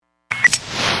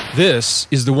This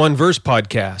is the One Verse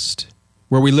Podcast,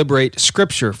 where we liberate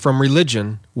Scripture from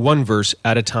religion one verse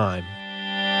at a time.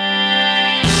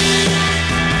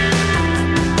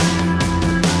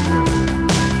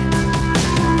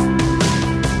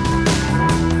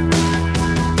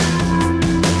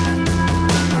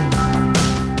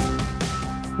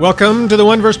 Welcome to the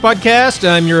One Verse Podcast.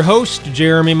 I'm your host,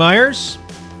 Jeremy Myers.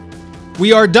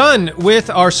 We are done with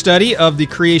our study of the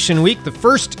creation week, the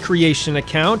first creation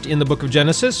account in the book of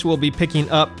Genesis. We'll be picking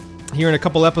up here in a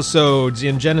couple episodes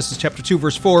in Genesis chapter 2,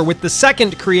 verse 4 with the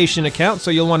second creation account,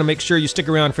 so you'll want to make sure you stick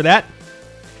around for that.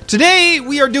 Today,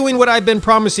 we are doing what I've been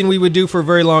promising we would do for a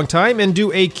very long time and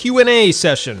do a Q&A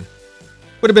session.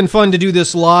 Would have been fun to do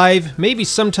this live. Maybe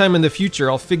sometime in the future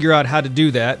I'll figure out how to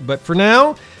do that, but for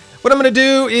now, what I'm going to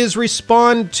do is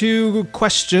respond to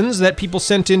questions that people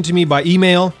sent in to me by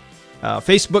email,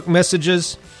 Facebook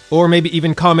messages, or maybe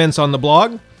even comments on the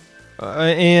blog.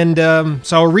 So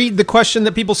I'll read the question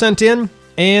that people sent in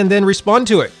and then respond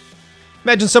to it.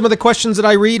 Imagine some of the questions that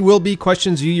I read will be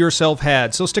questions you yourself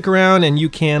had. So stick around and you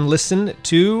can listen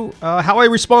to how I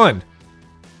respond.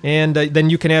 And then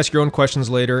you can ask your own questions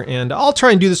later. And I'll try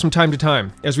and do this from time to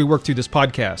time as we work through this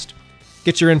podcast.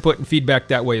 Get your input and feedback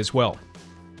that way as well.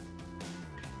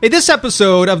 Hey, this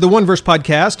episode of the One Verse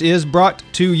Podcast is brought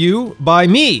to you by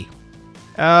me.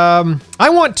 I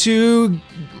want to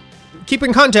keep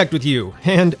in contact with you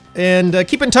and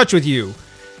keep in touch with you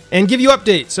and give you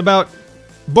updates about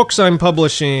books I'm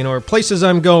publishing or places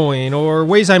I'm going or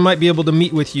ways I might be able to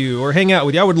meet with you or hang out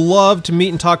with you. I would love to meet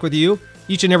and talk with you,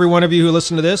 each and every one of you who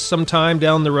listen to this sometime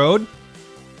down the road.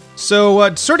 So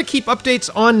to sort of keep updates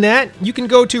on that, you can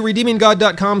go to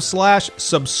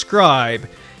redeeminggod.com/subscribe.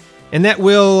 And that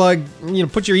will,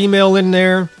 put your email in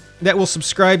there. That will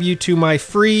subscribe you to my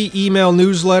free email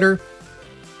newsletter.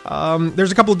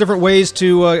 There's a couple of different ways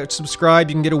to subscribe.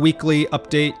 You can get a weekly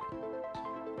update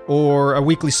or a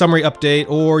weekly summary update,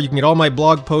 or you can get all my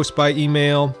blog posts by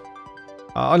email.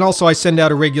 And also I send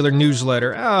out a regular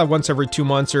newsletter once every 2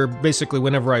 months, or basically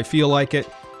whenever I feel like it.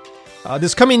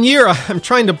 This coming year, I'm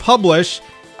trying to publish,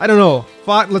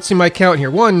 let's see my count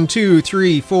here. 1, 2,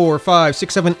 3, 4, 5,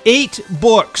 6, 7, 8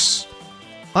 books.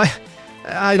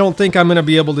 I don't think I'm going to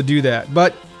be able to do that,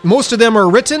 but most of them are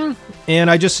written, and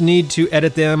I just need to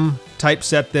edit them,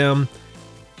 typeset them,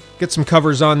 get some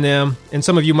covers on them, and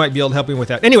some of you might be able to help me with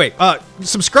that. Anyway,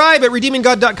 subscribe at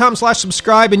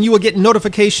redeeminggod.com/subscribe, and you will get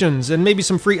notifications and maybe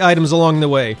some free items along the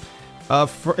way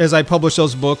as I publish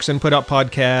those books and put out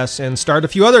podcasts and start a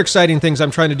few other exciting things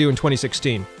I'm trying to do in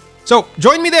 2016. So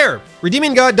join me there,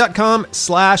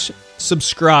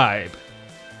 redeeminggod.com/subscribe.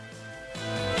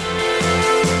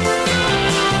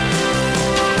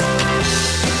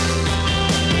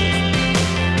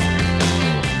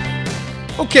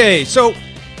 Okay, so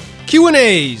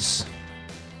Q&As,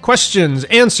 questions,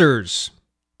 answers.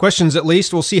 Questions at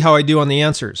least, we'll see how I do on the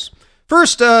answers.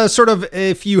 First, sort of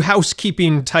a few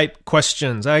housekeeping type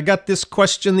questions. I got this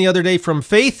question the other day from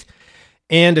Faith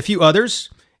and a few others.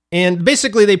 And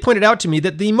basically, they pointed out to me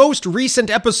that the most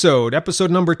recent episode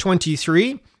number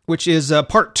 23, which is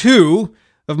part 2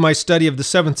 of my study of the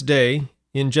seventh day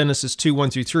in Genesis 2, 1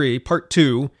 through 3, part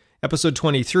 2, episode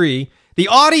 23, the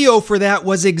audio for that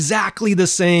was exactly the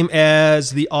same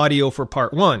as the audio for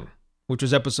part 1, which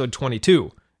was episode 22.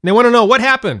 And they want to know what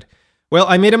happened. Well,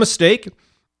 I made a mistake,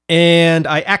 and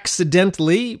I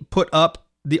accidentally put up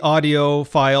the audio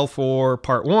file for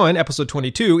part 1, episode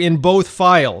 22, in both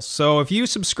files. So if you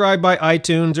subscribe by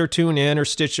iTunes or TuneIn or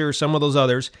Stitcher or some of those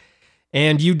others,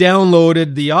 and you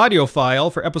downloaded the audio file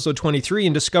for episode 23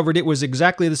 and discovered it was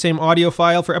exactly the same audio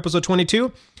file for episode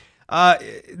 22,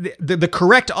 the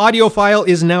correct audio file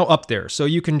is now up there. So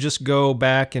you can just go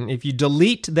back, and if you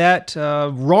delete that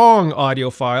wrong audio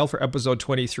file for episode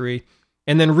 23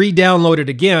 and then re-download it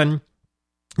again,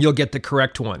 you'll get the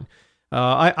correct one.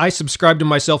 I subscribed to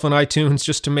myself on iTunes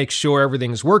just to make sure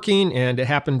everything's working, and it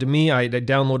happened to me. I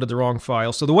downloaded the wrong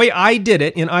file. So the way I did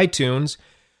it in iTunes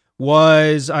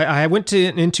was I went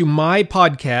into my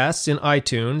podcasts in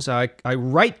iTunes. I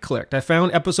right-clicked. I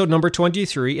found episode number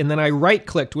 23, and then I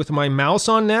right-clicked with my mouse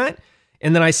on that,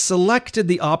 and then I selected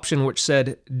the option which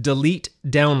said Delete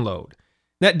Download.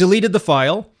 That deleted the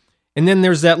file, and then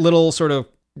there's that little sort of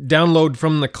download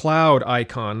from the cloud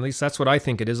icon. At least that's what I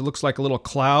think it is. It looks like a little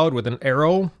cloud with an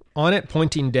arrow on it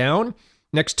pointing down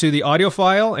next to the audio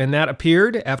file, and that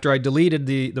appeared after I deleted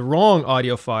the wrong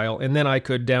audio file, and then I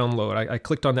could download. I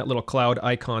clicked on that little cloud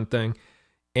icon thing,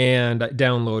 and I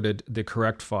downloaded the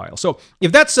correct file. So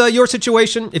if that's your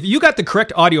situation, if you got the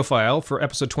correct audio file for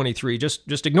episode 23,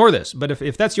 just ignore this. But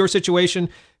if that's your situation,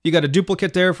 you got a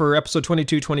duplicate there for episode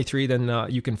 22, 23, then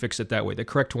you can fix it that way. The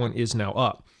correct one is now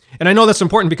up. And I know that's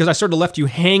important because I sort of left you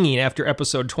hanging after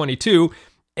episode 22,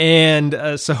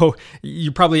 and so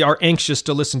you probably are anxious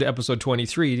to listen to episode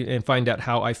 23 and find out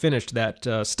how I finished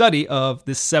that study of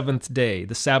the seventh day,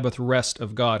 the Sabbath rest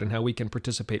of God, and how we can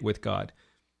participate with God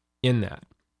in that.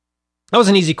 That was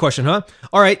an easy question, huh?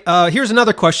 All right, here's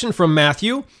another question from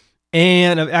Matthew,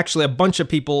 and actually a bunch of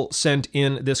people sent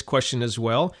in this question as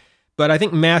well, but I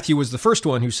think Matthew was the first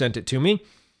one who sent it to me,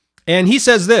 and he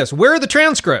says this: where are the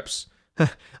transcripts?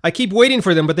 I keep waiting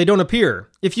for them, but they don't appear.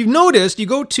 If you've noticed, you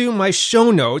go to my show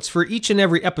notes for each and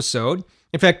every episode.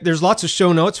 In fact, there's lots of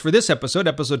show notes for this episode,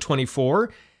 episode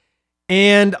 24,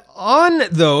 and on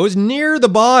those, near the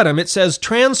bottom, it says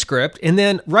transcript, and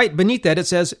then right beneath that, it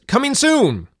says coming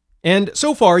soon. And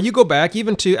so far, you go back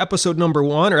even to episode number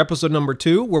 1 or episode number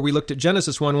 2, where we looked at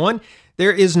Genesis 1:1,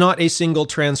 there is not a single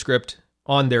transcript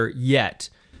on there yet.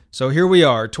 So here we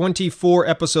are, 24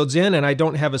 episodes in, and I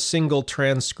don't have a single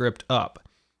transcript up.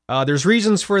 There's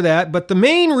reasons for that, but the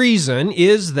main reason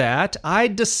is that I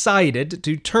decided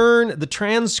to turn the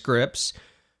transcripts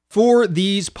for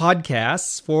these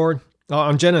podcasts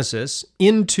on Genesis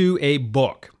into a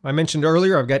book. I mentioned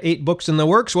earlier I've got 8 books in the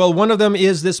works. Well, one of them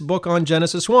is this book on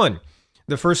Genesis 1,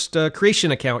 the first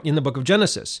creation account in the book of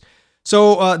Genesis.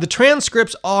 So the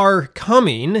transcripts are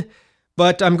coming,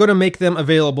 but I'm going to make them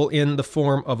available in the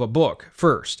form of a book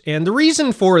first. And the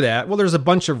reason for that, well, there's a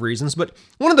bunch of reasons, but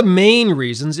one of the main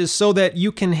reasons is so that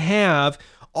you can have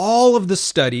all of the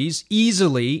studies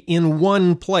easily in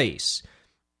one place.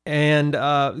 And,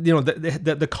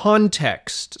 the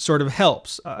context sort of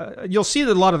helps. You'll see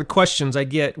that a lot of the questions I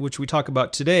get, which we talk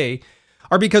about today,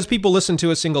 are because people listen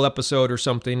to a single episode or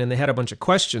something and they had a bunch of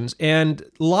questions. And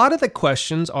a lot of the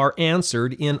questions are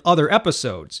answered in other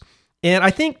episodes. And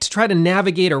I think to try to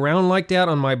navigate around like that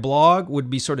on my blog would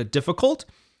be sort of difficult.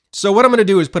 So what I'm going to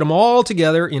do is put them all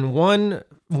together in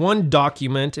one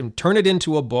document and turn it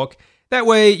into a book. That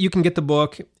way you can get the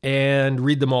book and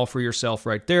read them all for yourself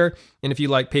right there. And if you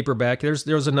like paperback,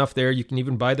 there's enough there. You can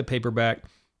even buy the paperback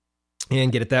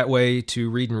and get it that way to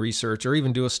read and research or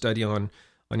even do a study on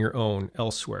your own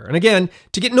elsewhere. And again,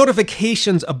 to get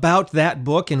notifications about that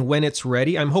book and when it's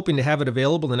ready, I'm hoping to have it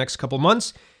available in the next couple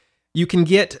months. You can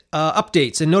get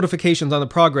updates and notifications on the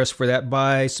progress for that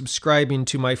by subscribing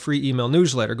to my free email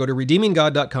newsletter. Go to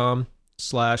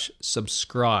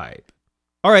redeeminggod.com/subscribe.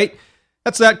 All right.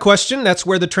 That's that question. That's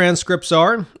where the transcripts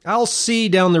are. I'll see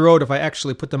down the road if I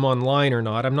actually put them online or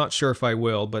not. I'm not sure if I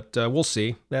will, but we'll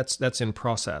see. That's in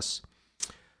process.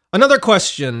 Another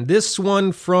question. This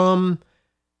one from,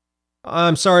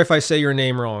 I'm sorry if I say your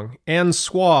name wrong,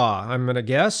 Answa, I'm going to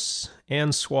guess.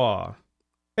 Answa.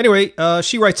 Anyway,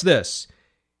 she writes this: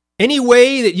 any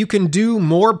way that you can do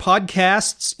more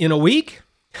podcasts in a week?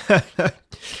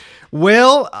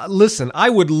 Well, listen, I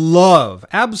would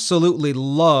absolutely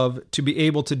love to be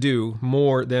able to do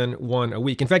more than one a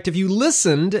week. In fact, if you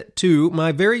listened to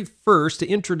my very first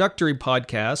introductory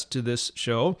podcast to this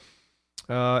show,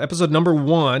 episode number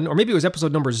 1, or maybe it was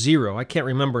episode number 0, I can't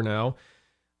remember now,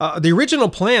 the original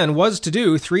plan was to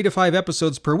do 3 to 5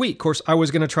 episodes per week. Of course, I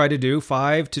was going to try to do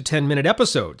 5 to 10-minute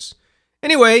episodes.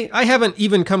 Anyway, I haven't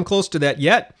even come close to that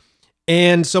yet.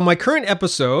 And so my current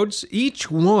episodes,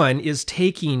 each one is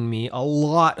taking me a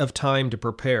lot of time to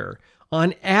prepare.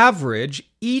 On average,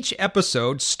 each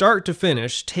episode, start to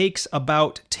finish, takes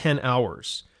about 10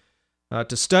 hours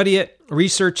to study it,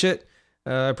 research it,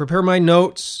 prepare my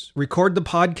notes, record the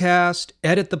podcast,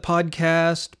 edit the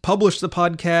podcast, publish the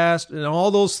podcast, and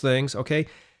all those things, okay?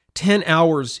 10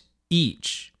 hours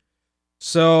each.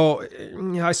 So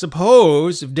I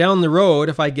suppose if down the road,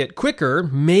 if I get quicker,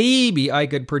 maybe I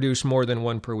could produce more than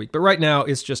one per week. But right now,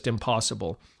 it's just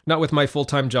impossible. Not with my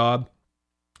full-time job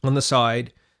on the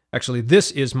side. Actually, this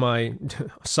is my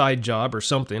side job or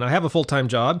something. I have a full-time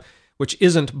job, which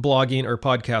isn't blogging or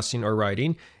podcasting or writing.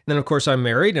 And then, of course, I'm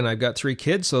married and I've got 3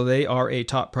 kids, so they are a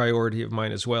top priority of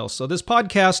mine as well. So this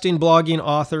podcasting, blogging,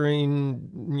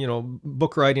 authoring,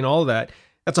 book writing, all of that,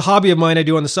 that's a hobby of mine I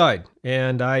do on the side,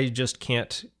 and I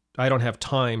don't have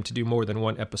time to do more than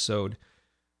one episode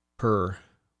per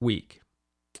week.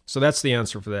 So that's the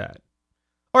answer for that.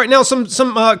 All right, now some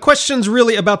questions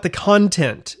really about the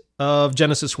content of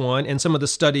Genesis 1 and some of the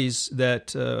studies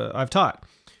that I've taught.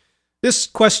 This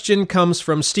question comes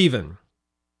from Stephen.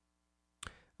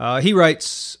 He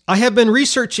writes, I have been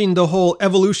researching the whole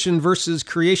evolution versus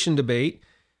creation debate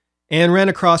and ran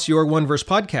across your One Verse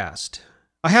podcast.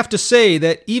 I have to say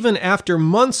that even after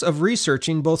months of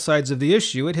researching both sides of the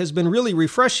issue, it has been really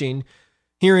refreshing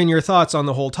hearing your thoughts on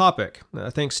the whole topic.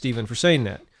 Thanks, Stephen, for saying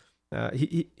that.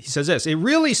 He says this, it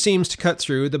really seems to cut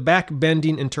through the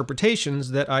back-bending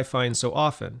interpretations that I find so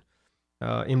often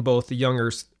in both the young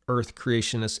earth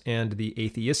creationists and the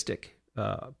atheistic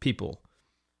people.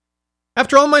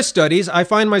 After all my studies, I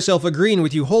find myself agreeing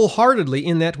with you wholeheartedly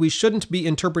in that we shouldn't be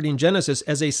interpreting Genesis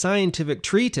as a scientific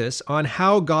treatise on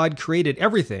how God created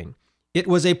everything. It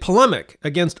was a polemic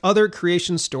against other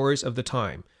creation stories of the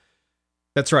time.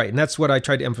 That's right, and that's what I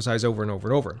tried to emphasize over and over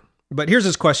and over. But here's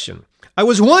his question. I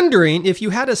was wondering if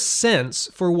you had a sense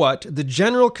for what the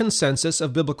general consensus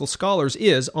of biblical scholars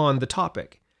is on the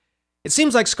topic. It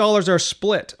seems like scholars are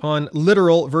split on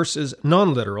literal versus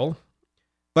non-literal,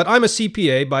 but I'm a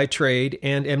CPA by trade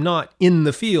and am not in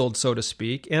the field, so to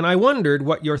speak, and I wondered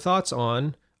what your thoughts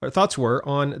were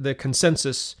on the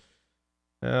consensus.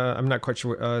 I'm not quite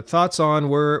sure. Thoughts on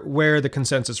where the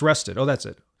consensus rested. Oh, that's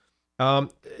it.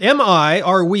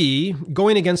 Are we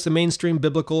going against the mainstream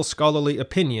biblical scholarly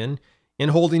opinion in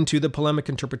holding to the polemic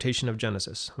interpretation of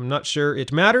Genesis? I'm not sure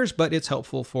it matters, but it's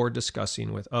helpful for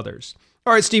discussing with others.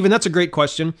 All right, Stephen, that's a great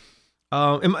question.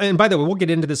 And by the way, we'll get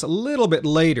into this a little bit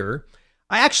later.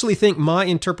 I actually think my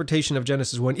interpretation of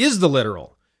Genesis 1 is the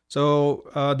literal. So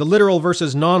the literal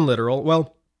versus non-literal,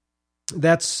 well,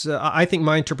 I think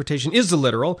my interpretation is the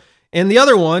literal, and the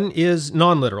other one is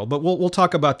non-literal. But we'll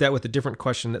talk about that with a different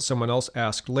question that someone else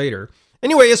asked later.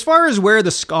 Anyway, as far as where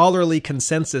the scholarly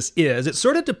consensus is, it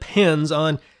sort of depends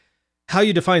on how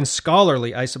you define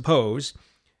scholarly, I suppose.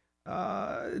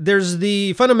 There's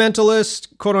the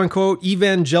fundamentalist, quote-unquote,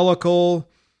 evangelical,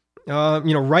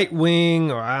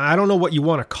 right-wing, or I don't know what you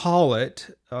want to call it,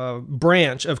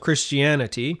 branch of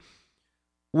Christianity,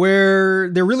 where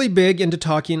they're really big into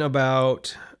talking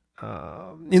about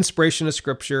inspiration of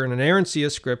Scripture and inerrancy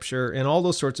of Scripture and all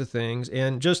those sorts of things,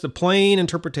 and just the plain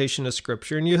interpretation of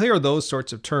Scripture. And you hear those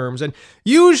sorts of terms. And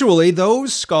usually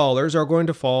those scholars are going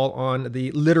to fall on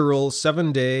the literal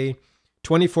 7-day,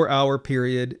 24-hour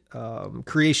period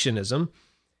creationism.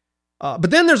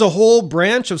 But then there's a whole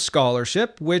branch of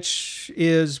scholarship which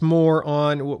is more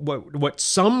on what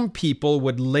some people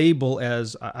would label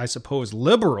as, I suppose,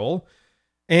 liberal,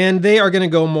 and they are going to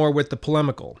go more with the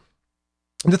polemical.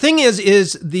 The thing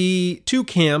is the two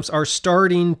camps are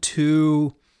starting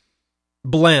to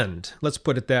blend, let's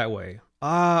put it that way.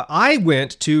 I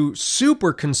went to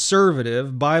super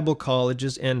conservative Bible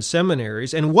colleges and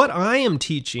seminaries, and what I am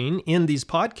teaching in these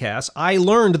podcasts, I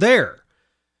learned there.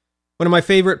 One of my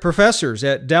favorite professors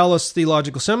at Dallas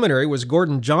Theological Seminary was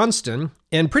Gordon Johnston,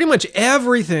 and pretty much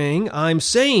everything I'm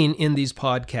saying in these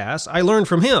podcasts, I learned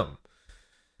from him.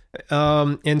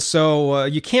 And so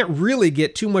you can't really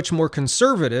get too much more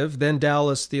conservative than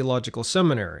Dallas Theological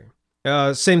Seminary.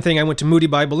 Same thing, I went to Moody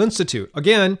Bible Institute.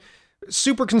 Again,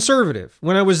 super conservative.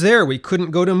 When I was there, we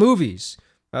couldn't go to movies.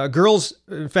 Girls,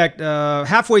 in fact,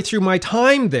 halfway through my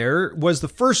time there was the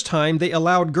first time they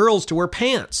allowed girls to wear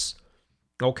pants.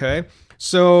 Okay,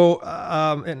 so,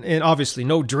 and obviously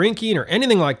no drinking or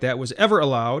anything like that was ever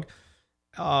allowed.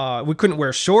 We couldn't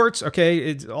wear shorts,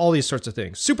 okay, all these sorts of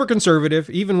things. Super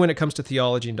conservative, even when it comes to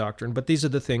theology and doctrine, but these are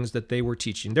the things that they were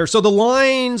teaching there. So the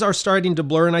lines are starting to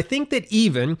blur, and I think that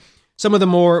even some of the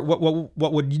more,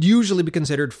 what would usually be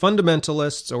considered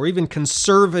fundamentalists or even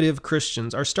conservative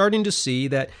Christians are starting to see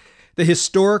that the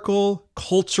historical,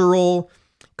 cultural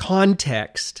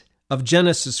context of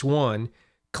Genesis 1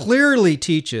 clearly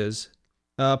teaches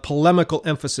polemical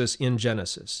emphasis in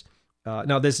Genesis.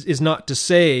 Now, this is not to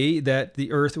say that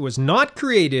the earth was not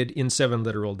created in 7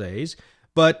 literal days,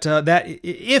 but that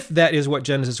if that is what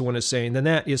Genesis 1 is saying, then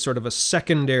that is sort of a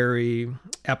secondary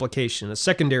application, a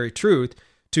secondary truth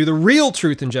to the real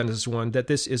truth in Genesis 1, that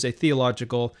this is a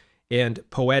theological and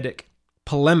poetic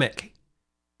polemic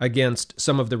against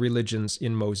some of the religions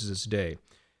in Moses' day.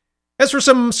 As for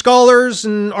some scholars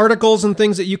and articles and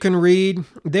things that you can read,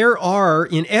 there are,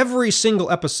 in every single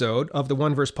episode of the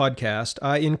One Verse podcast,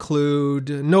 I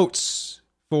include notes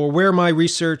for where my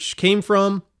research came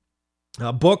from,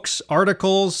 books,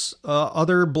 articles,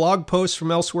 other blog posts from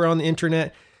elsewhere on the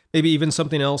internet, maybe even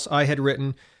something else I had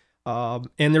written.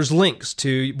 And there's links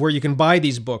to where you can buy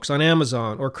these books on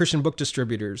Amazon or Christian book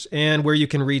distributors, and where you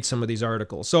can read some of these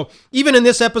articles. So even in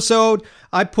this episode,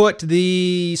 I put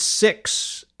the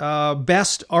 6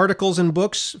 best articles and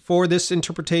books for this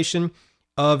interpretation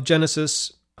of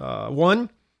Genesis 1.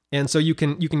 And so you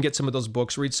can get some of those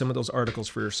books, read some of those articles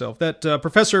for yourself. That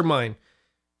professor of mine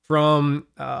from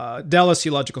Dallas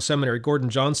Theological Seminary, Gordon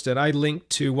Johnston, I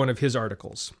linked to one of his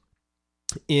articles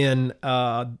in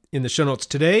the show notes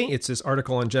today. It's this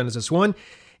article on Genesis 1.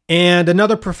 And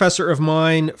another professor of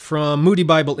mine from Moody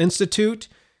Bible Institute,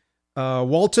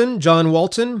 John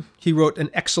Walton, he wrote an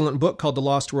excellent book called The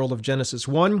Lost World of Genesis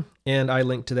 1, and I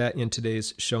linked to that in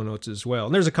today's show notes as well.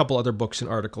 And there's a couple other books and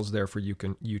articles there for you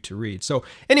to read. So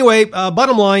anyway,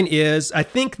 bottom line is, I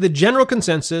think the general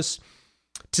consensus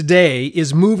today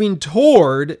is moving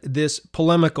toward this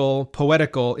polemical,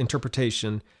 poetical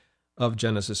interpretation of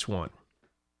Genesis 1.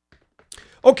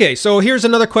 Okay, so here's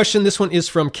another question. This one is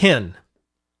from Ken,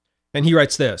 and he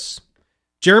writes this.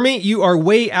 Jeremy, you are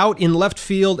way out in left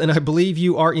field, and I believe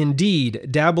you are indeed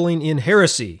dabbling in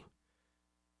heresy.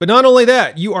 But not only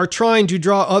that, you are trying to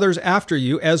draw others after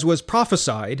you, as was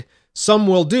prophesied, some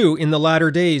will do in the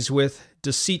latter days with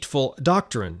deceitful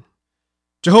doctrine.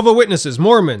 Jehovah's Witnesses,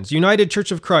 Mormons, United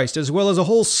Church of Christ, as well as a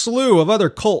whole slew of other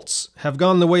cults have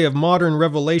gone the way of modern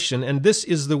revelation, and this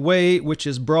is the way which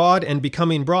is broad and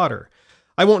becoming broader.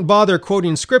 I won't bother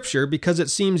quoting scripture because it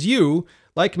seems you,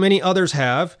 like many others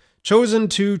have, chosen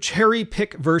to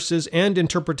cherry-pick verses and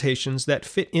interpretations that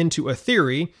fit into a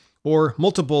theory or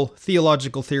multiple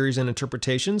theological theories and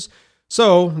interpretations,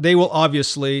 so they will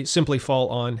obviously simply fall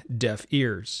on deaf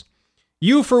ears.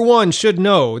 You, for one, should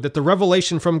know that the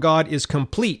revelation from God is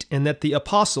complete and that the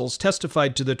apostles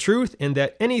testified to the truth and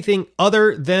that anything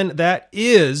other than that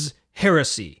is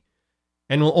heresy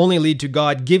and will only lead to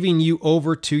God giving you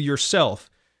over to yourself,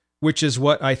 which is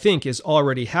what I think is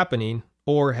already happening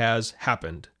or has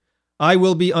happened. I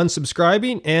will be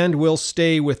unsubscribing and will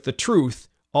stay with the truth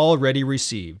already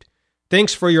received.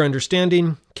 Thanks for your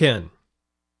understanding, Ken.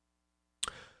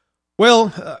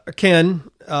 Well, Ken,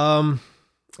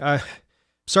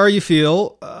 sorry you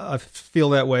feel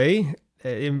that way.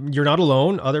 You're not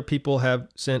alone. Other people have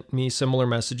sent me similar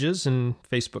messages and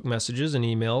Facebook messages and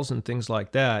emails and things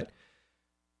like that.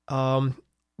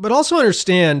 But also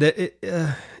understand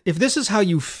that if this is how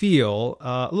you feel,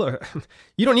 look,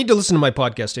 you don't need to listen to my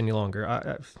podcast any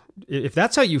longer. If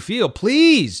that's how you feel,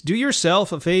 please do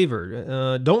yourself a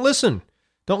favor. Don't listen.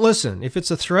 Don't listen. If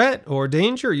it's a threat or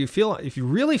danger, if you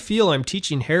really feel I'm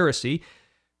teaching heresy,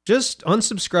 just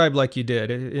unsubscribe like you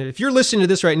did. If you're listening to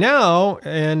this right now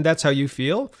and that's how you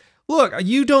feel, look,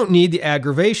 you don't need the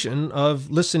aggravation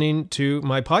of listening to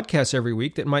my podcast every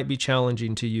week that might be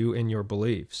challenging to you and your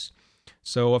beliefs.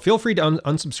 So feel free to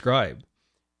unsubscribe.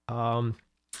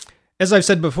 As I've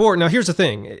said before, now here's the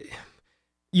thing.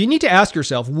 You need to ask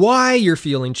yourself why you're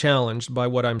feeling challenged by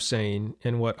what I'm saying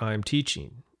and what I'm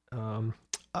teaching.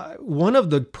 One of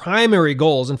the primary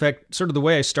goals, in fact, sort of the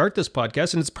way I start this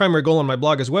podcast, and it's a primary goal on my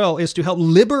blog as well, is to help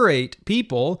liberate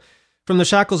people from the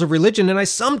shackles of religion. And I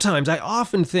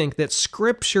often think that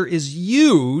scripture is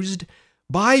used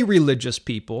by religious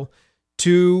people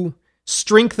to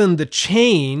strengthen the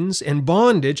chains and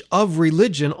bondage of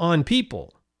religion on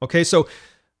people. Okay, so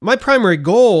my primary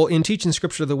goal in teaching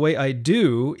scripture the way I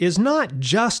do is not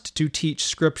just to teach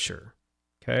scripture.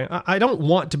 Okay, I don't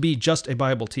want to be just a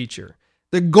Bible teacher.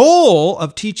 The goal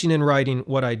of teaching and writing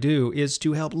what I do is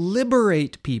to help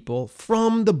liberate people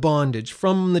from the bondage,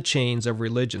 from the chains of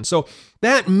religion. So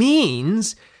that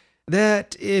means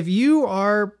that if you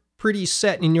are pretty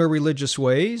set in your religious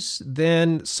ways,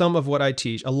 then some of what I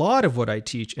teach, a lot of what I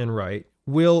teach and write,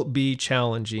 will be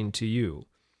challenging to you.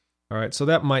 All right, so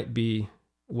that might be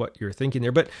what you're thinking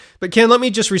there. But Ken, let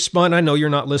me just respond. I know you're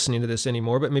not listening to this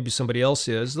anymore, but maybe somebody else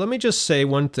is. Let me just say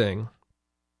one thing.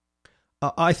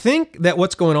 I think that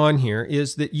what's going on here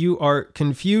is that you are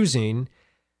confusing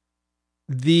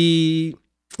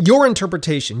your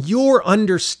interpretation, your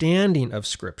understanding of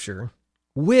Scripture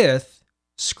with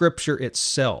Scripture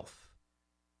itself.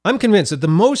 I'm convinced that the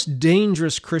most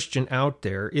dangerous Christian out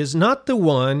there is not the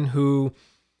one who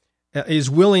is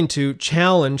willing to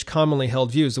challenge commonly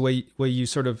held views the way you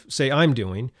sort of say I'm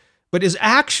doing, but is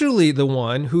actually the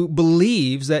one who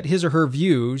believes that his or her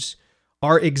views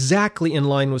are exactly in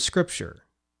line with Scripture.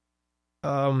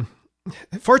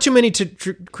 Far too many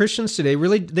Christians today,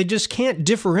 really, they just can't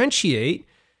differentiate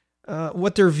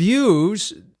what their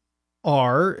views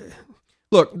are.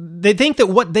 Look, they think that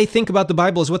what they think about the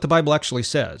Bible is what the Bible actually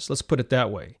says. Let's put it that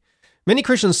way. Many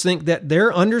Christians think that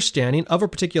their understanding of a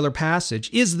particular passage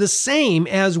is the same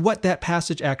as what that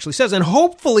passage actually says, and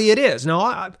hopefully it is.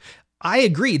 Now, I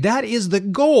agree, that is the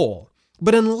goal.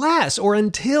 But unless or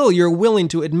until you're willing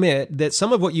to admit that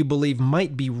some of what you believe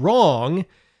might be wrong,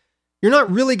 you're not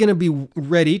really going to be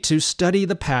ready to study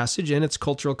the passage in its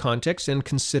cultural context and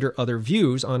consider other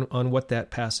views on what that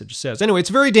passage says. Anyway, it's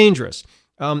very dangerous.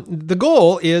 The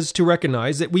goal is to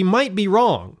recognize that we might be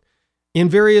wrong in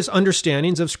various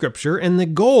understandings of Scripture, and the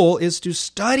goal is to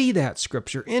study that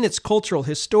Scripture in its cultural,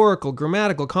 historical,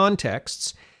 grammatical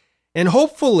contexts and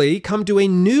hopefully come to a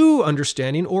new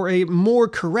understanding or a more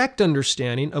correct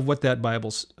understanding of what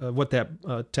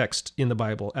that text in the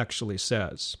Bible actually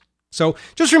says. So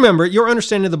just remember, your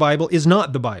understanding of the Bible is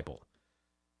not the Bible.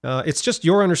 It's just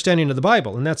your understanding of the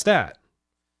Bible, and that's that.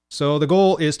 So the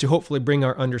goal is to hopefully bring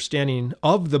our understanding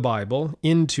of the Bible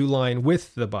into line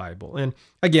with the Bible. And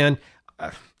again,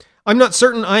 I'm not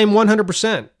certain I am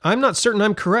 100%. I'm not certain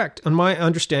I'm correct on my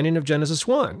understanding of Genesis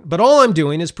 1. But all I'm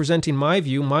doing is presenting my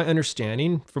view, my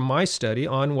understanding from my study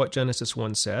on what Genesis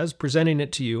 1 says, presenting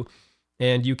it to you,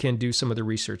 and you can do some of the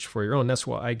research for your own. That's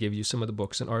why I give you some of the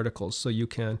books and articles, so you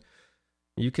can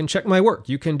check my work.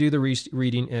 You can do the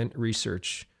reading and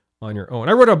research on your own.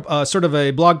 I wrote a sort of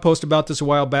a blog post about this a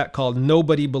while back called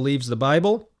Nobody Believes the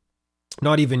Bible,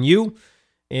 Not Even You,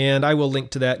 and I will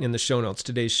link to that in the show notes,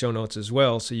 today's show notes as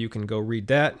well, so you can go read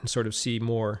that and sort of see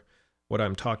more what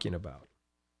I'm talking about.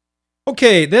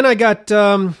 Okay, then I got,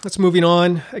 let's moving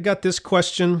on. I got this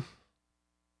question.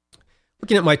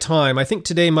 Looking at my time, I think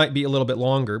today might be a little bit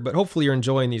longer, but hopefully you're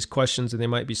enjoying these questions and they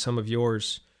might be some of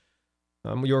yours,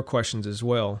 your questions as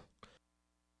well.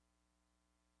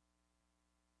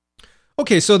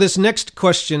 Okay, so this next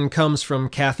question comes from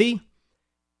Kathy,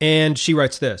 and she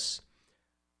writes this.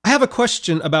 I have a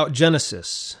question about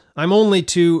Genesis. I'm only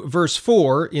to verse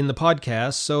 4 in the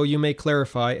podcast, so you may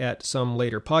clarify at some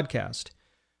later podcast.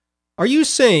 Are you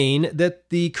saying that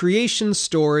the creation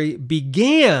story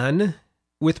began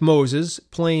with Moses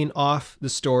playing off the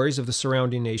stories of the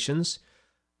surrounding nations,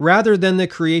 rather than the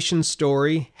creation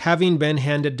story having been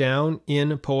handed down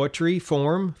in poetry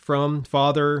form from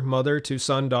father, mother to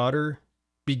son, daughter,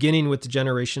 beginning with the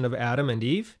generation of Adam and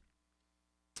Eve?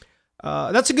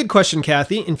 That's a good question,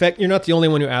 Kathy. In fact, you're not the only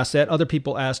one who asked that. Other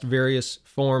people asked various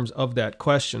forms of that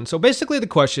question. So basically the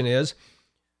question is,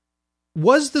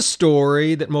 was the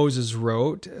story that Moses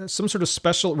wrote some sort of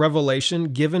special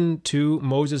revelation given to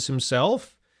Moses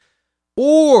himself?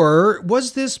 Or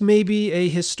was this maybe a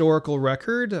historical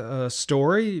record, a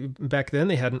story? Back then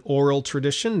they had an oral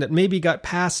tradition that maybe got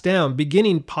passed down,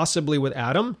 beginning possibly with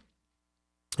Adam,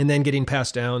 and then getting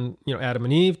passed down, Adam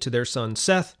and Eve to their son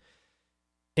Seth,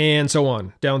 and so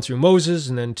on, down through Moses,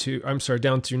 and then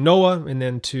down through Noah, and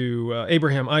then to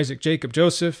Abraham, Isaac, Jacob,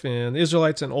 Joseph, and the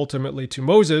Israelites, and ultimately to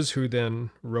Moses, who then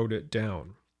wrote it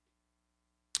down.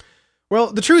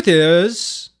 Well, the truth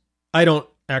is, I don't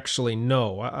actually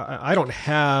know. I don't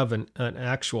have an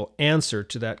actual answer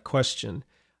to that question.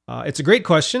 It's a great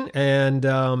question, and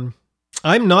I'm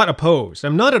not opposed.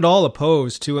 I'm not at all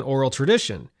opposed to an oral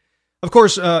tradition. Of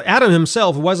course, Adam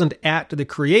himself wasn't at the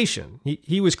creation.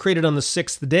 He was created on the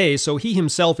sixth day, so he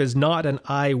himself is not an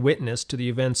eyewitness to the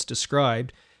events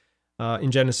described in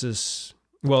Genesis,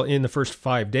 well, in the first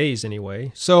 5 days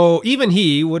anyway. So even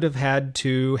he would have had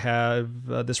to have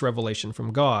this revelation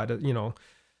from God,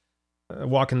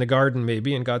 walk in the garden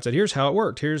maybe, and God said, here's how it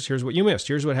worked. Here's what you missed.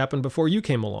 Here's what happened before you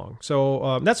came along.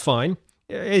 So that's fine.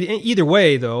 Either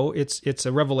way, though, it's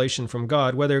a revelation from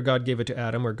God, whether God gave it to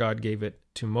Adam or God gave it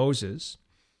to Moses.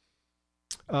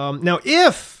 Now,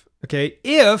 if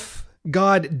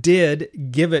God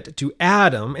did give it to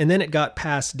Adam and then it got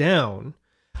passed down,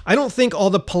 I don't think all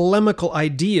the polemical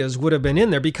ideas would have been in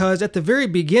there, because at the very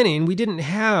beginning, we didn't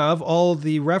have all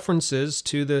the references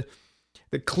to the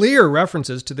clear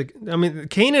references to the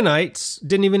Canaanites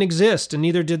didn't even exist, and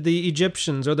neither did the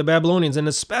Egyptians or the Babylonians, and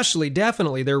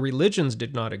definitely their religions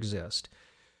did not exist.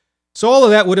 So all of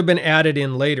that would have been added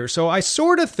in later. So I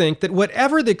sort of think that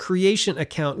whatever the creation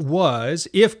account was,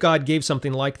 if God gave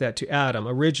something like that to Adam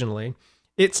originally,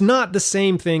 it's not the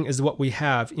same thing as what we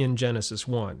have in Genesis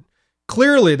 1.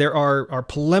 Clearly, there are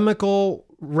polemical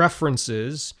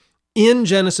references in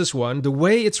Genesis 1, the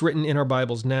way it's written in our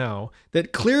Bibles now,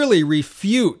 that clearly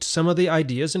refute some of the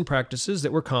ideas and practices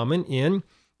that were common in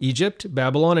Egypt,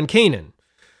 Babylon, and Canaan.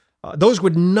 Those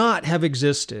would not have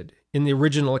existed in the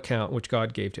original account which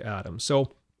God gave to Adam.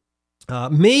 So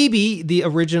maybe the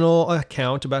original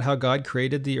account about how God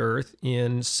created the earth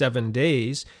in 7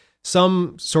 days,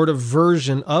 some sort of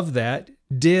version of that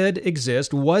did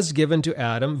exist, was given to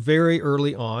Adam very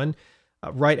early on,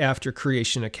 right after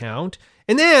creation account.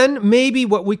 And then maybe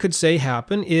what we could say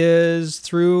happened is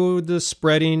through the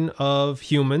spreading of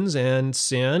humans and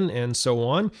sin and so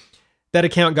on, that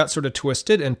account got sort of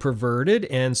twisted and perverted,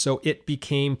 and so it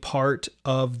became part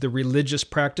of the religious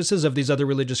practices of these other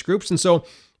religious groups. And so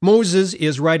Moses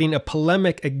is writing a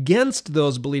polemic against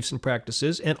those beliefs and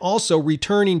practices and also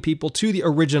returning people to the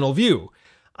original view.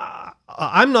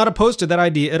 I'm not opposed to that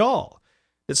idea at all.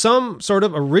 That some sort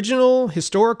of original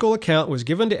historical account was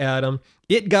given to Adam,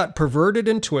 it got perverted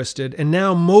and twisted, and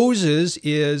now Moses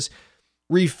is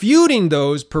refuting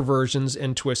those perversions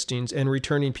and twistings and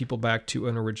returning people back to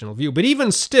an original view. But even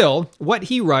still, what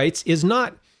he writes is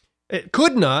not, it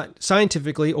could not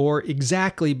scientifically or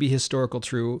exactly be historical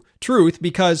truth,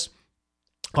 because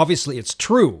obviously it's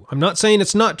true. I'm not saying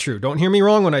it's not true. Don't hear me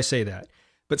wrong when I say that.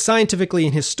 But scientifically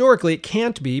and historically, it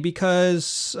can't be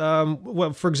because,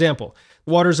 well, for example,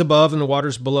 the waters above and the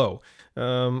waters below.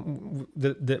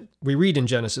 That we read in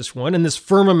Genesis 1, and this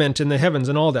firmament in the heavens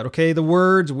and all that, okay? The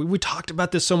words, we talked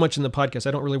about this so much in the podcast,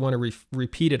 I don't really want to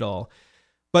repeat it all.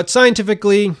 But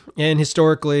scientifically and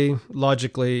historically,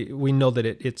 logically, we know that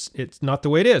it's not the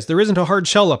way it is. There isn't a hard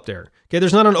shell up there, okay?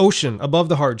 There's not an ocean above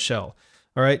the hard shell,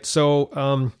 all right?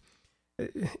 So,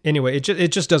 anyway,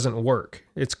 it just doesn't work.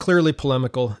 It's clearly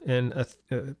polemical and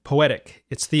poetic.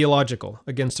 It's theological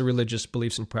against the religious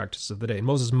beliefs and practices of the day.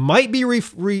 Moses might be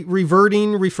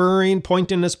referring,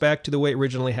 pointing us back to the way it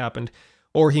originally happened,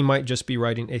 or he might just be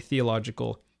writing a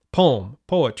theological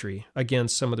poetry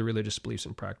against some of the religious beliefs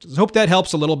and practices. Hope that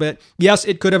helps a little bit. Yes,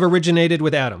 it could have originated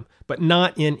with Adam, but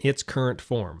not in its current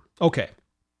form. Okay.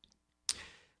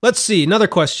 Let's see, another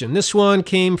question. This one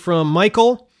came from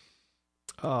Michael.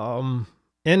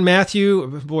 And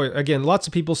Matthew, boy, again, lots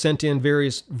of people sent in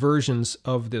various versions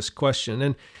of this question.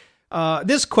 And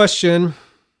this question,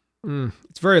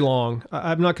 it's very long.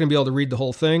 I'm not going to be able to read the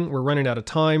whole thing. We're running out of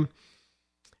time.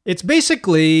 It's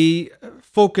basically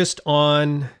focused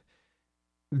on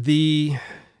the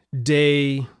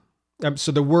day,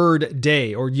 so the word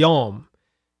day or yom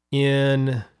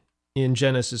in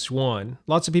Genesis 1.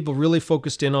 Lots of people really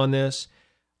focused in on this.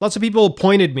 Lots of people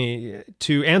pointed me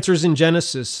to Answers in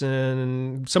Genesis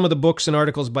and some of the books and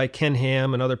articles by Ken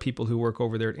Ham and other people who work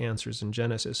over there at Answers in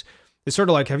Genesis. It's sort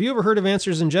of like, have you ever heard of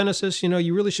Answers in Genesis? You know,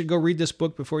 you really should go read this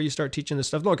book before you start teaching this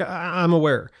stuff. Look, I'm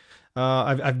aware.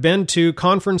 I've been to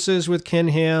conferences with Ken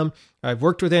Ham. I've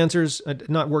worked with Answers,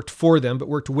 not worked for them, but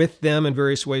worked with them in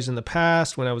various ways in the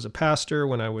past, when I was a pastor,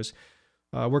 when I was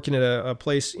working at a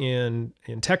place in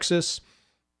Texas.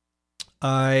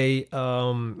 I've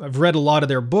read a lot of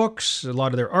their books, a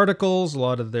lot of their articles,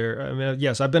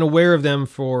 yes, I've been aware of them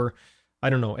for,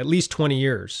 I don't know, at least 20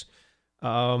 years.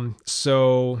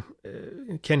 So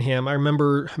Ken Ham, I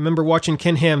remember watching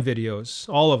Ken Ham videos,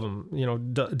 all of them, you know,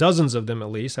 dozens of them at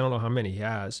least. I don't know how many he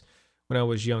has when I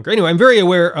was younger. Anyway, I'm very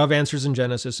aware of Answers in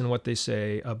Genesis and what they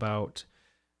say about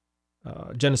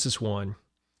Genesis 1.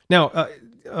 Now,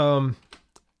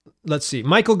 let's see.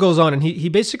 Michael goes on and he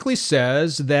basically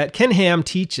says that Ken Ham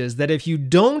teaches that if you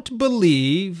don't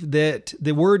believe that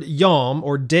the word yom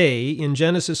or day in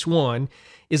Genesis 1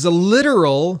 is a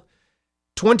literal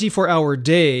 24-hour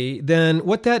day, then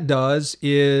what that does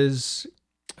is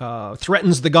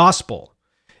threatens the gospel.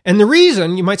 And the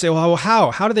reason, you might say, well,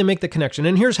 how do they make the connection?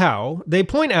 And here's how. They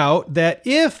point out that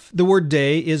if the word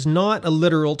day is not a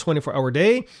literal 24-hour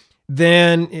day,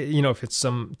 then, you know, if it's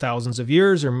some thousands of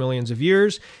years or millions of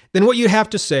years, then what you have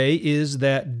to say is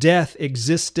that death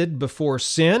existed before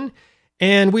sin.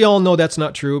 And we all know that's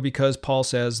not true because Paul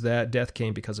says that death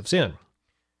came because of sin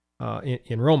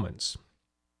in Romans.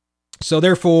 So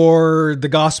therefore, the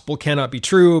gospel cannot be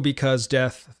true because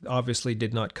death obviously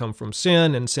did not come from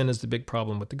sin, and sin is the big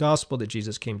problem with the gospel that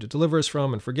Jesus came to deliver us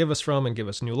from and forgive us from and give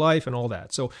us new life and all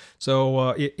that. So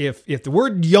if the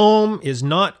word yom is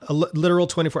not a literal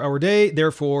 24-hour day,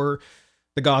 therefore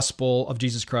the gospel of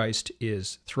Jesus Christ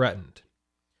is threatened.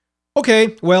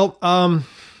 Okay, well,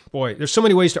 boy, there's so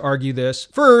many ways to argue this.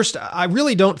 First, I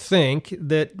really don't think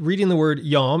that reading the word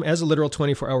yom as a literal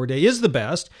 24-hour day is the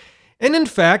best. And in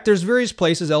fact, there's various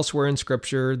places elsewhere in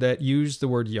Scripture that use the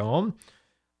word yom,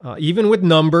 even with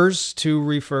numbers to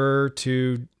refer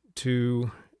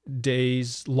to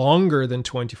days longer than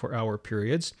 24-hour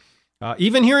periods.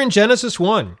 Even here in Genesis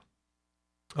 1,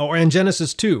 or in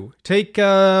Genesis 2. Take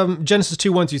Genesis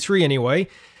 2, 1 through 3 anyway.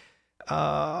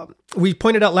 We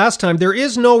pointed out last time, there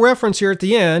is no reference here at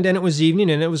the end, and it was evening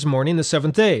and it was morning, the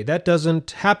seventh day. That doesn't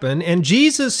happen. And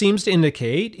Jesus seems to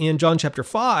indicate in John chapter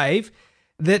 5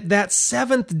 that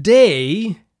seventh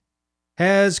day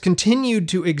has continued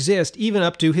to exist even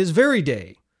up to his very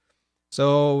day.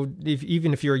 So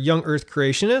even if you're a young earth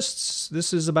creationists,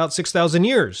 this is about 6,000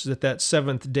 years that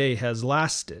seventh day has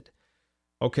lasted.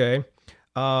 Okay.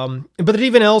 But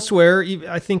even elsewhere,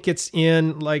 I think it's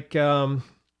in like Genesis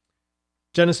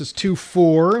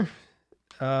 2:4,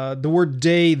 the word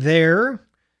day there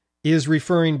is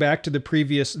referring back to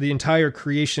the entire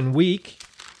creation week.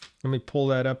 Let me pull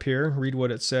that up here, read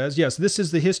what it says. Yes, this is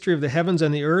the history of the heavens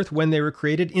and the earth when they were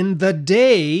created in the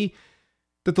day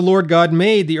that the Lord God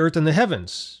made the earth and the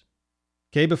heavens.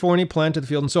 Okay, before any planted the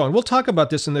field and so on. We'll talk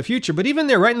about this in the future, but even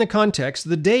there, right in the context,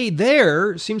 the day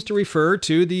there seems to refer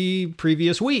to the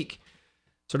previous week.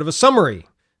 sort of a summary.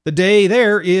 The day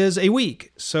there is a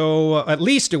week, so at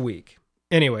least a week.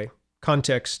 Anyway,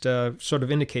 context sort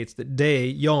of indicates that day,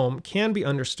 yom, can be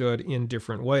understood in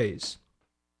different ways.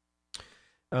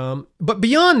 But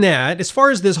beyond that, as far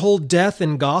as this whole death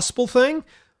and gospel thing,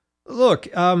 look,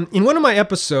 in one of my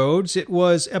episodes, it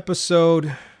was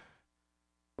episode,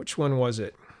 which one was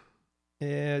it?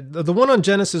 The one on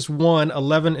Genesis 1,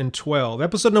 11, and 12,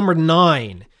 episode number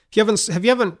 9. If you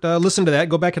haven't listened to that,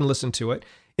 go back and listen to it.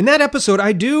 In that episode,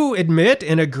 I do admit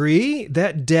and agree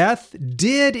that death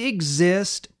did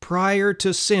exist prior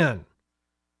to sin.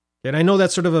 And I know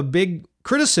that's sort of a big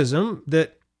criticism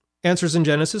that Answers in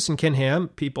Genesis and Ken Ham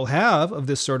people have of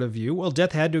this sort of view. Well,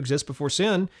 death had to exist before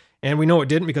sin, and we know it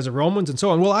didn't because of Romans and so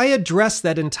on. Well, I address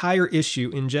that entire issue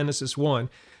in Genesis 1,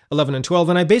 11, and 12,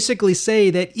 and I basically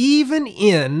say that even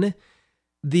in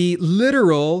the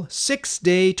literal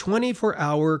 6-day,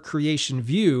 24-hour creation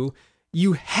view,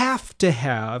 you have to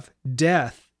have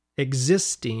death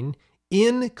existing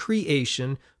in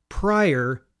creation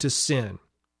prior to sin.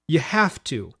 You have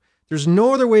to. There's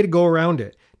no other way to go around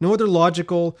it. No other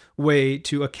logical way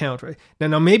to account. Right?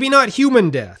 Now, maybe not human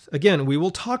death. Again, we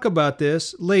will talk about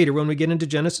this later when we get into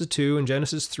Genesis 2 and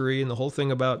Genesis 3 and the whole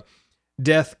thing about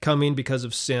death coming because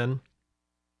of sin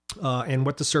and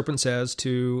what the serpent says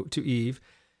to Eve.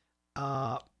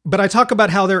 But I talk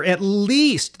about how there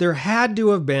had to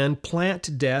have been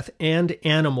plant death and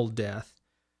animal death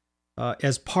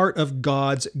as part of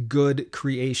God's good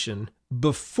creation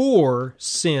before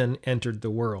sin entered the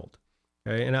world.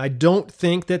 Okay? And I don't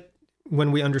think that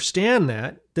when we understand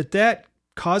that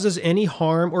causes any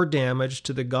harm or damage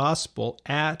to the gospel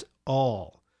at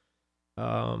all.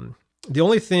 The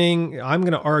only thing I'm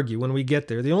going to argue when we get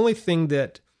there, the only thing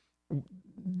that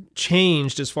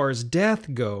changed as far as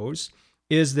death goes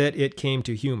is that it came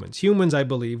to humans. Humans, I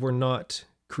believe, were not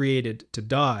created to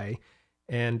die.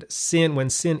 And when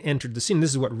sin entered the scene,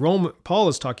 this is what Paul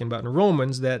is talking about in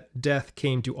Romans, that death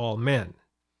came to all men.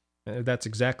 That's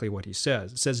exactly what he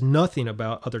says. It says nothing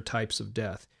about other types of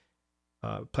death,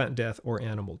 plant death or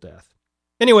animal death.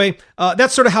 Anyway,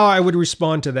 that's sort of how I would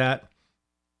respond to that.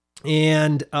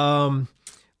 And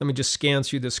let me just scan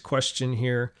through this question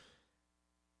here.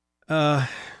 We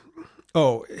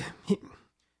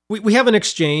have an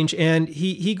exchange, and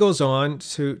he goes on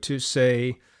to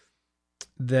say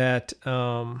that,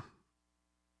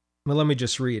 well, let me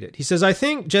just read it. He says, I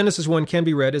think Genesis 1 can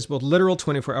be read as both literal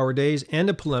 24-hour days and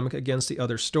a polemic against the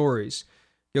other stories,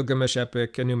 Gilgamesh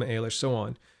epic, Enuma Elish, so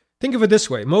on. Think of it this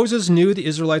way. Moses knew the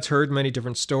Israelites heard many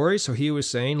different stories, so he was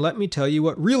saying, let me tell you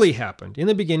what really happened. In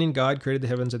the beginning, God created the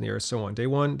heavens and the earth, so on. Day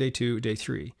 1, day 2, day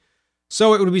 3.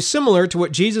 So it would be similar to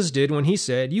what Jesus did when he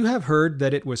said, you have heard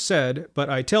that it was said, but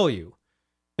I tell you.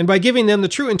 And by giving them the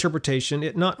true interpretation,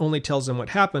 it not only tells them what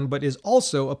happened, but is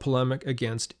also a polemic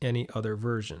against any other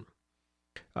version.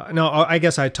 Now, I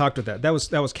guess I talked with that.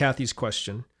 That was Kathy's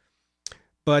question.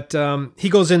 But he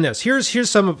goes in this. Here's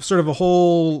some sort of a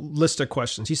whole list of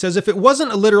questions. He says, if it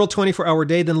wasn't a literal 24-hour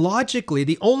day, then logically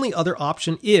the only other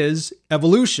option is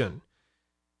evolution.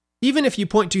 Even if you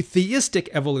point to theistic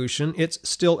evolution, it's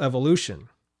still evolution.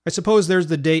 I suppose there's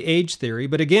the day-age theory,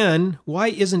 but again, why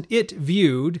isn't it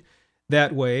viewed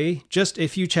that way just a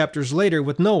few chapters later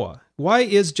with Noah? Why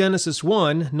is Genesis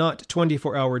 1 not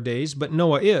 24-hour days, but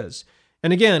Noah is?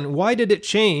 And again, why did it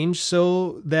change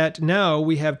so that now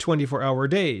we have 24-hour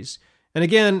days? And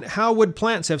again, how would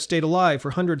plants have stayed alive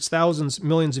for hundreds, thousands,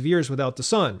 millions of years without the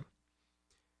sun?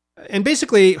 And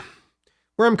basically,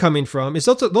 where I'm coming from is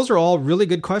those are all really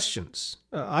good questions.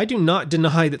 I do not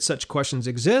deny that such questions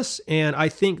exist, and I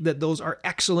think that those are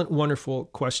excellent, wonderful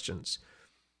questions.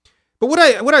 But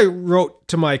what I wrote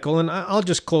to Michael, and I'll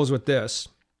just close with this.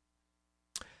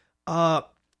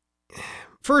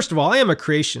 First of all, I am a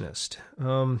creationist.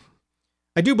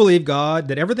 I do believe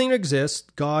that everything that exists,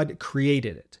 God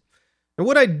created it. And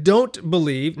what I don't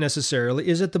believe necessarily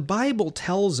is that the Bible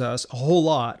tells us a whole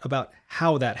lot about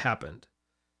how that happened.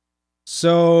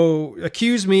 So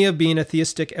accuse me of being a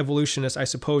theistic evolutionist, I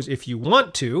suppose, if you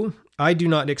want to. I do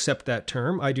not accept that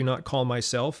term. I do not call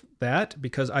myself that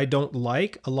because I don't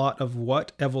like a lot of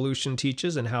what evolution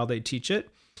teaches and how they teach it.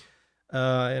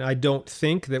 And I don't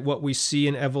think that what we see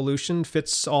in evolution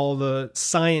fits all the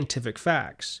scientific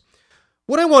facts.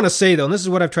 What I want to say, though, and this is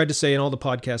what I've tried to say in all the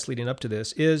podcasts leading up to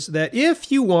this, is that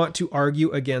if you want to argue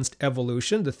against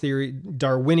evolution, the theory,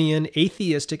 Darwinian,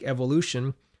 atheistic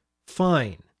evolution,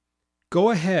 fine.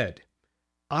 Go ahead.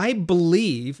 I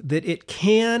believe that it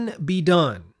can be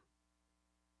done.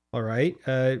 All right?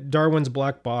 Darwin's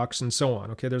Black Box and so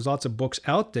on. Okay, there's lots of books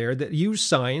out there that use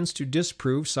science to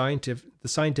disprove the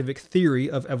scientific theory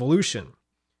of evolution.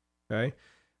 Okay?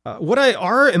 What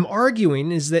I am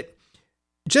arguing is that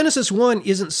Genesis 1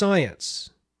 isn't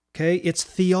science, okay? It's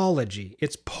theology,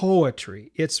 it's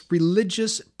poetry, it's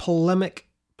religious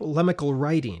polemical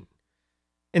writing.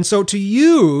 And so to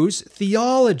use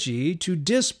theology to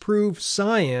disprove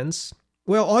science,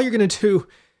 well, all you're going to do,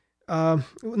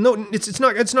 no, it's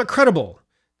not credible.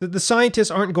 The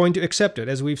scientists aren't going to accept it,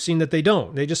 as we've seen that they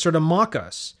don't. They just sort of mock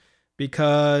us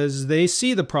because they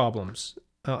see the problems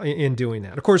in doing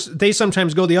that. Of course, they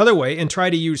sometimes go the other way and try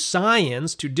to use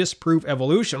science to disprove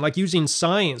evolution, like using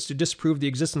science to disprove the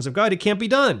existence of God. It can't be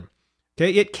done.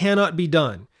 Okay, it cannot be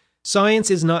done. Science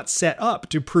is not set up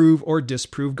to prove or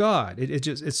disprove God.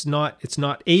 It's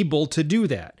not able to do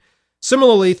that.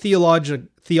 Similarly,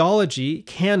 theology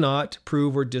cannot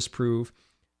prove or disprove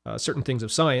certain things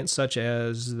of science, such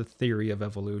as the theory of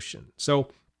evolution. So,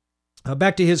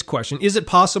 back to his question: is it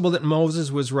possible that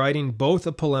Moses was writing both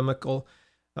a polemic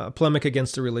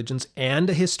against the religions and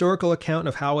a historical account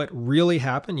of how it really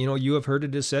happened? You know, you have heard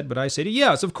it as said, but I say to you,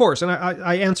 yes, of course. And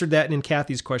I answered that in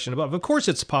Kathy's question above. Of course,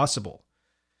 it's possible.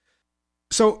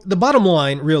 So the bottom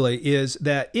line really is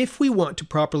that if we want to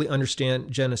properly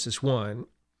understand Genesis 1,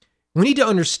 we need to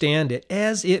understand it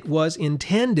as it was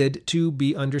intended to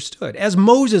be understood, as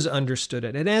Moses understood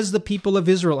it, and as the people of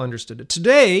Israel understood it.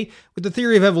 Today, with the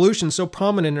theory of evolution so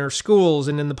prominent in our schools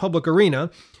and in the public arena,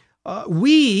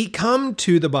 we come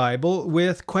to the Bible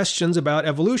with questions about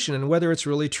evolution and whether it's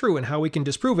really true and how we can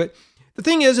disprove it. The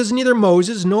thing is neither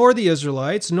Moses nor the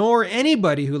Israelites nor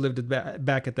anybody who lived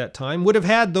back at that time would have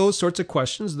had those sorts of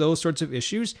questions, those sorts of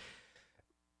issues.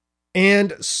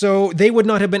 And so they would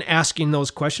not have been asking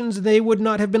those questions. They would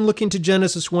not have been looking to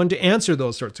Genesis 1 to answer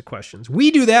those sorts of questions.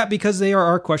 We do that because they are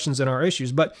our questions and our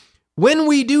issues. But when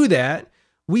we do that,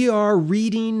 we are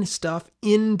reading stuff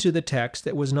into the text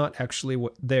that was not actually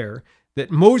there, that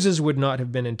Moses would not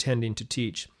have been intending to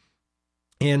teach.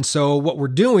 And so what we're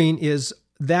doing is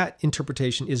that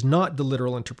interpretation is not the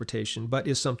literal interpretation, but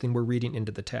is something we're reading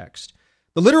into the text.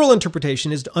 The literal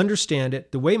interpretation is to understand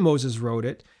it the way Moses wrote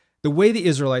it, the way the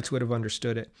Israelites would have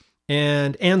understood it,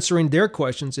 and answering their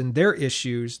questions and their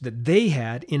issues that they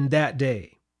had in that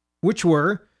day, which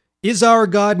were, is our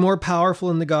God more powerful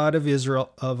than the God of Israel,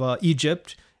 of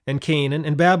Egypt and Canaan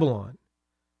and Babylon?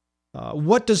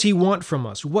 What does he want from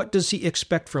us? What does he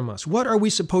expect from us? What are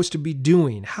we supposed to be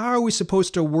doing? How are we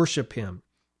supposed to worship him?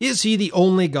 Is he the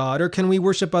only God, or can we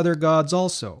worship other gods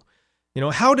also? You know,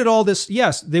 how did all this,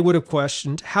 yes, they would have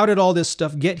questioned, how did all this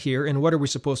stuff get here, and what are we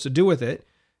supposed to do with it?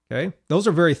 Okay, those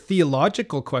are very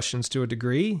theological questions to a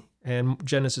degree, and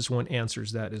Genesis 1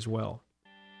 answers that as well.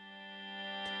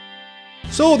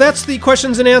 So that's the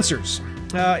questions and answers.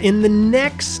 In the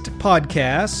next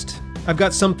podcast, I've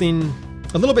got something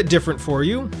a little bit different for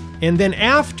you, and then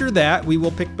after that, we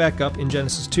will pick back up in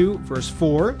Genesis 2, verse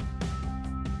 4,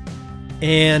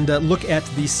 and look at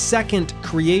the second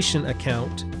creation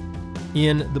account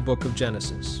in the book of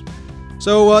Genesis.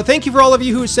 So thank you for all of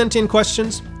you who sent in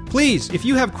questions. Please, if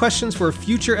you have questions for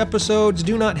future episodes,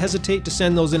 do not hesitate to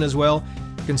send those in as well.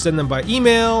 You can send them by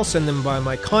email, send them by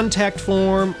my contact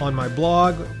form on my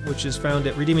blog, which is found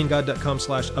at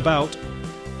redeeminggod.com/about.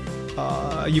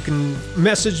 You can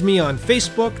message me on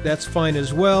Facebook, that's fine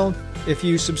as well. If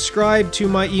you subscribe to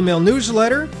my email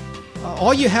newsletter,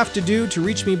 all you have to do to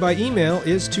reach me by email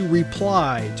is to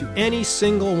reply to any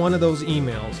single one of those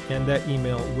emails, and that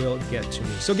email will get to me.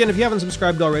 So again, if you haven't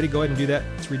subscribed already, go ahead and do that.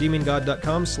 It's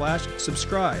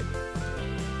redeeminggod.com/subscribe.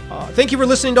 Thank you for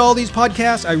listening to all these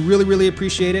podcasts. I really, really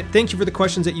appreciate it. Thank you for the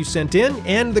questions that you sent in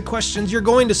and the questions you're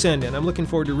going to send in. I'm looking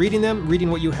forward to reading them,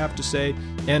 reading what you have to say,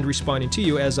 and responding to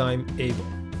you as I'm able.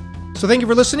 So thank you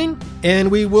for listening, and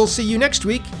we will see you next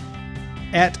week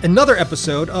at another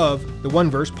episode of the One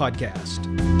Verse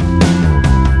Podcast.